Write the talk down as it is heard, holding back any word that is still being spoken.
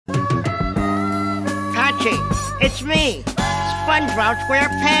It's me, SpongeBob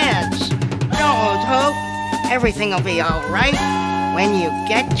SquarePants. Don't lose hope. Everything will be all right when you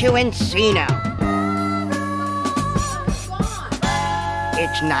get to Encino.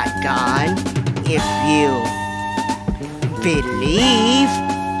 It's not gone if you believe.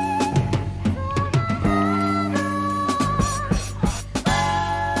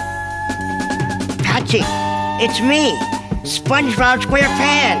 Patchy, it's me, SpongeBob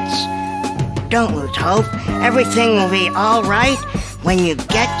SquarePants. Don't lose hope. Everything will be all right when you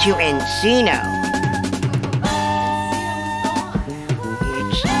get to Encino.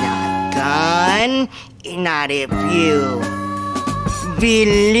 It's not gone. Not if you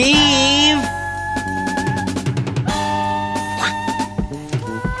believe.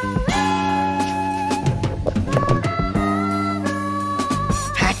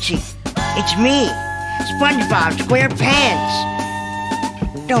 Patchy, it's me, SpongeBob SquarePants.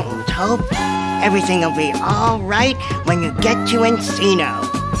 Don't lose hope. Everything will be all right when you get to Encino.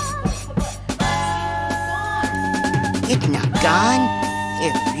 It's not gone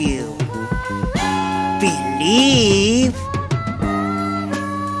if you believe.